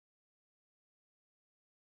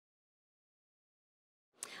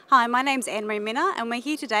Hi, my name's Anne-Marie Minner and we're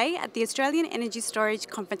here today at the Australian Energy Storage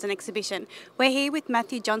Conference and Exhibition. We're here with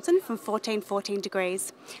Matthew Johnson from 1414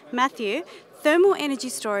 Degrees. Matthew, thermal energy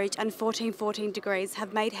storage and 1414 Degrees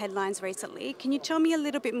have made headlines recently. Can you tell me a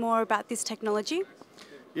little bit more about this technology?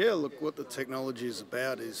 Yeah, look, what the technology is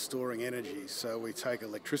about is storing energy. So we take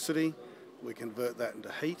electricity, we convert that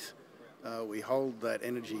into heat, we hold that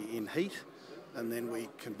energy in heat, and then we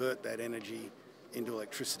convert that energy into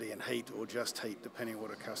electricity and heat, or just heat, depending on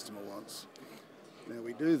what a customer wants. Now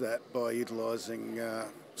we do that by utilising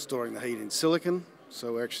storing the heat in silicon.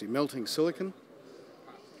 So we're actually melting silicon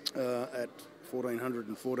at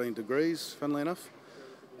 1414 degrees, funnily enough,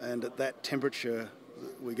 and at that temperature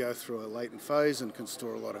we go through a latent phase and can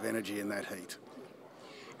store a lot of energy in that heat.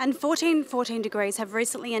 And 1414 Degrees have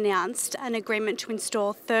recently announced an agreement to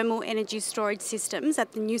install thermal energy storage systems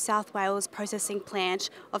at the New South Wales processing plant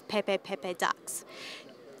of Pepe ducks.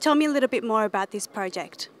 Tell me a little bit more about this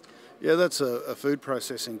project. Yeah, that's a food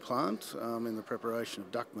processing plant in the preparation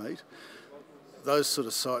of duck meat. Those sort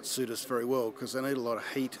of sites suit us very well because they need a lot of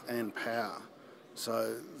heat and power.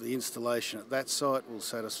 So the installation at that site will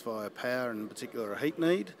satisfy a power and in particular a heat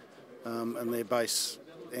need, and their base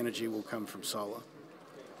energy will come from solar.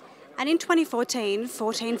 And in 2014,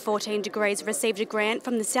 1414 Degrees received a grant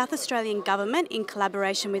from the South Australian Government in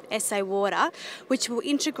collaboration with SA Water, which will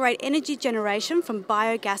integrate energy generation from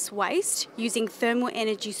biogas waste using thermal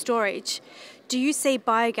energy storage. Do you see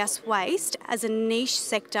biogas waste as a niche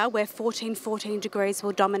sector where 1414 Degrees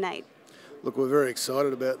will dominate? Look, we're very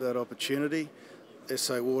excited about that opportunity.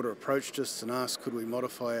 SA Water approached us and asked could we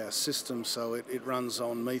modify our system so it runs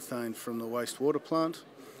on methane from the wastewater plant,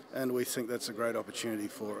 and we think that's a great opportunity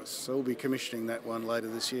for us. So we'll be commissioning that one later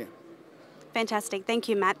this year. Fantastic. Thank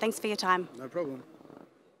you, Matt. Thanks for your time. No problem.